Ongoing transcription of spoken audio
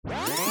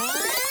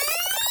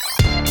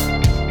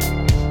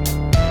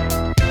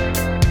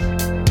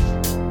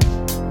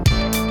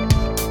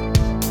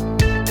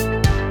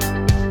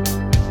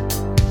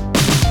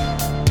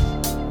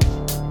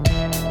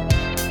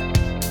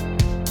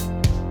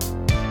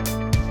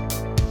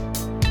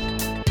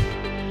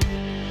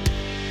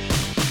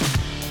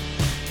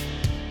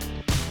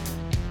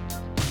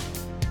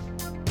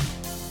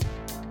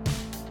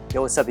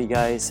Yo, what's up, you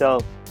guys?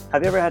 So,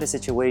 have you ever had a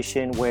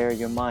situation where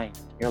your mind,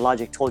 your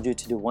logic told you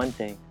to do one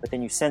thing, but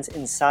then you sense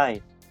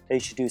inside that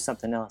you should do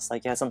something else?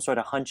 Like you had some sort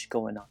of hunch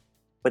going on,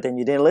 but then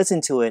you didn't listen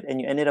to it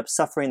and you ended up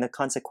suffering the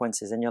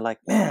consequences. And you're like,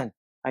 man,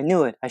 I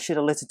knew it. I should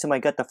have listened to my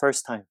gut the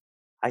first time.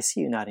 I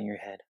see you nodding your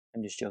head.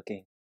 I'm just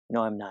joking.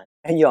 No, I'm not.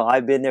 And yo,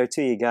 I've been there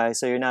too, you guys,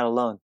 so you're not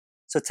alone.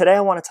 So, today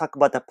I want to talk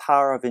about the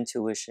power of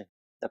intuition.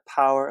 The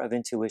power of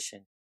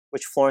intuition,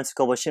 which Florence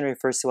Scovel Shinn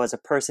refers to as a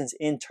person's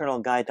internal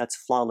guide that's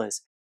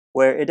flawless,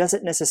 where it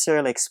doesn't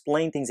necessarily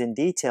explain things in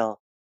detail,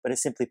 but it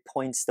simply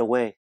points the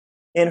way.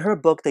 In her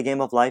book, The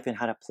Game of Life and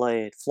How to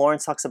Play It,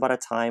 Florence talks about a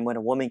time when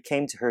a woman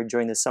came to her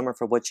during the summer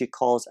for what she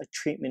calls a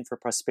treatment for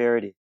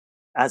prosperity.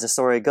 As the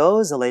story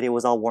goes, the lady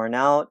was all worn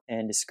out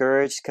and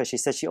discouraged because she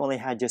said she only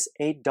had just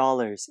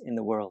 $8 in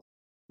the world.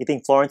 You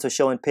think Florence was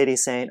showing pity,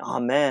 saying, "Oh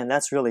man,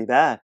 that's really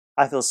bad.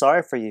 I feel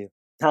sorry for you."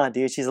 Nah,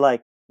 dude, she's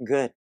like,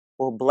 "Good.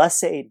 Well,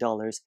 bless the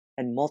 $8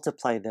 and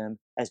multiply them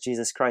as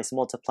Jesus Christ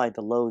multiplied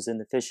the loaves and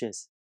the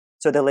fishes."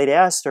 So the lady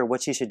asked her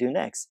what she should do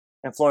next.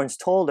 And Florence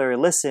told her,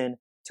 listen,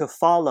 to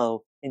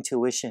follow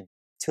intuition,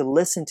 to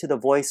listen to the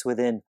voice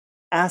within,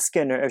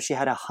 asking her if she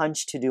had a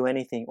hunch to do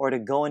anything or to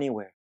go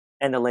anywhere.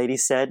 And the lady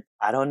said,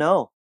 "I don't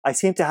know. I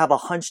seem to have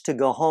a hunch to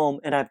go home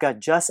and I've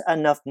got just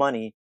enough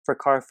money for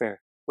car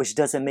fare," which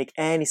doesn't make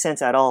any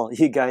sense at all,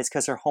 you guys,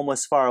 because her home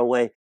was far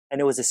away and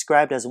it was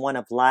described as one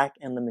of lack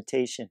and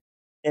limitation.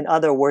 In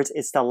other words,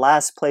 it's the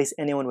last place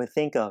anyone would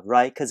think of,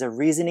 right? Because a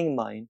reasoning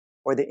mind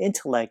or the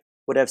intellect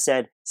would have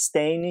said,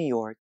 stay in New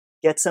York,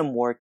 get some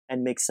work,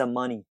 and make some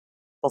money.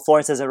 But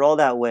Florence doesn't roll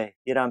that way.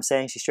 You know what I'm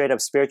saying? She's straight up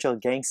spiritual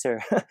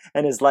gangster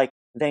and is like,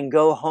 then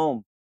go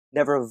home.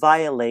 Never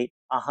violate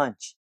a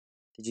hunch.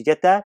 Did you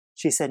get that?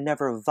 She said,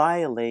 never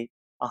violate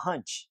a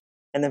hunch.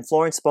 And then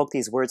Florence spoke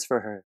these words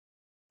for her.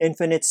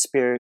 Infinite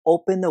Spirit,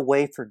 open the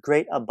way for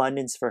great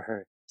abundance for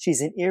her.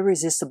 She's an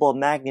irresistible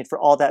magnet for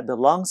all that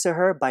belongs to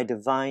her by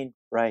divine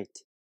right.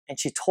 And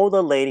she told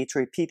the lady to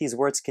repeat these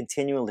words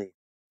continually.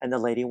 And the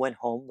lady went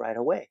home right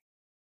away.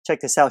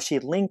 Check this out. She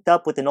linked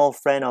up with an old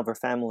friend of her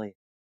family.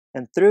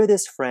 And through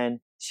this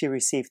friend, she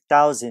received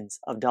thousands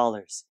of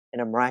dollars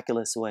in a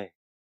miraculous way.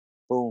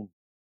 Boom.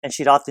 And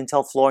she'd often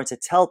tell Florence to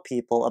tell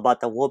people about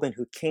the woman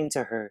who came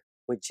to her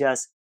with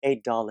just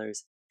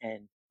 $8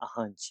 and a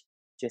hunch.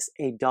 Just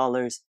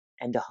 $8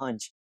 and a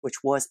hunch,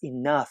 which was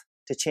enough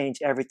to change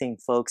everything,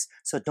 folks.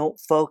 So don't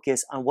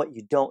focus on what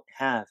you don't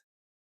have.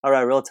 All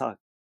right, real talk.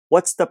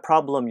 What's the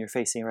problem you're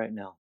facing right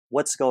now?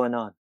 What's going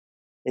on?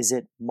 Is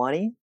it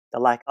money? The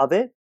lack of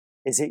it?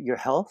 Is it your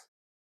health?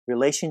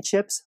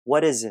 Relationships?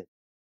 What is it?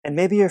 And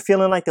maybe you're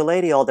feeling like the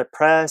lady, all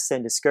depressed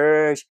and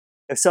discouraged.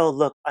 If so,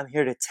 look, I'm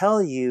here to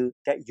tell you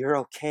that you're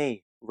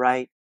okay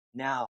right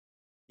now.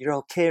 You're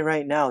okay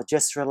right now.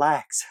 Just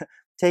relax.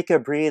 Take a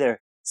breather.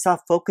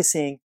 Stop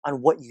focusing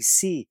on what you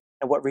see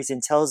and what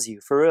reason tells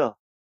you, for real.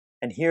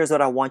 And here's what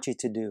I want you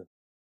to do.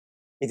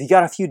 If you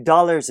got a few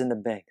dollars in the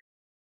bank,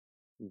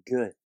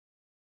 good.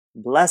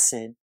 Bless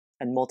it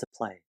and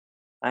multiply.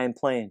 I am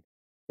playing.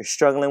 You're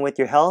struggling with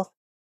your health?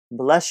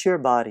 Bless your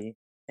body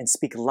and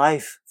speak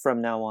life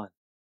from now on.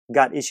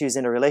 Got issues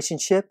in a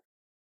relationship?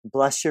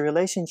 Bless your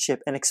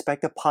relationship and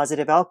expect a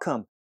positive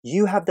outcome.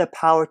 You have the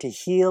power to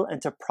heal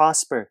and to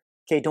prosper.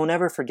 Okay, don't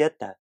ever forget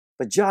that.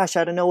 But Josh,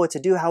 I don't know what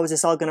to do. How is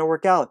this all going to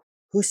work out?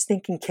 Who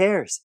stinking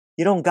cares?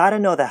 You don't got to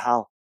know the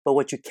how. But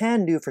what you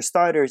can do for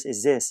starters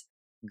is this.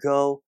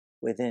 Go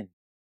within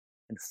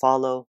and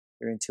follow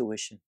your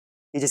intuition.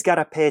 You just got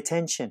to pay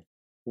attention.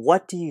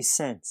 What do you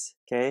sense?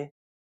 Okay?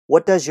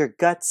 What does your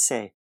gut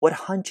say? What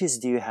hunches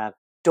do you have?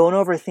 Don't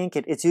overthink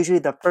it. It's usually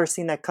the first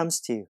thing that comes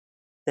to you.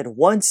 Then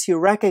once you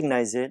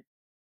recognize it,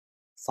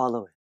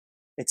 follow it.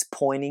 It's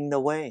pointing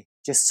the way.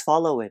 Just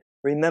follow it.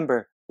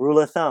 Remember, rule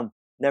of thumb,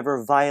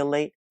 never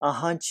violate a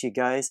hunch, you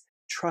guys.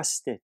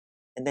 Trust it.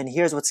 And then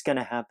here's what's going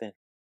to happen.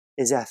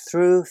 Is that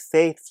through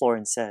faith,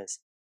 Florence says,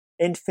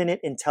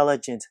 infinite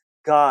intelligence,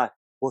 God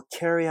will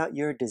carry out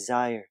your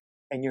desire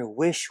and your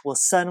wish will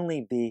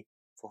suddenly be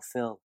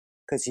fulfilled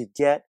because you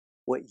get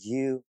what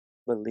you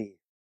believe.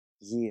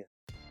 Yeah.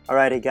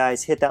 Alrighty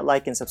guys, hit that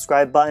like and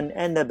subscribe button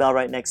and the bell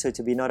right next to it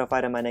to be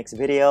notified of my next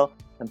video.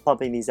 I'm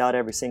pumping these out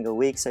every single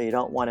week so you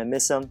don't want to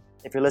miss them.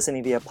 If you're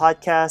listening via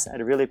podcast,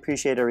 I'd really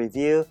appreciate a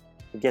review.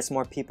 It gets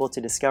more people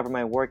to discover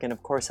my work and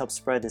of course help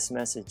spread this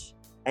message.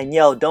 And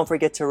yo, don't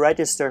forget to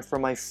register for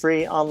my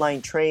free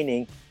online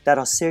training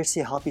that'll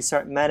seriously help you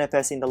start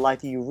manifesting the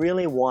life you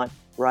really want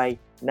right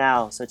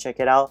now. So check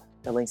it out.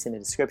 The link's in the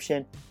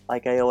description.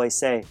 Like I always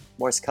say,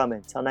 more's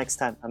coming. Till next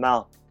time, I'm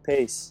out.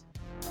 Peace.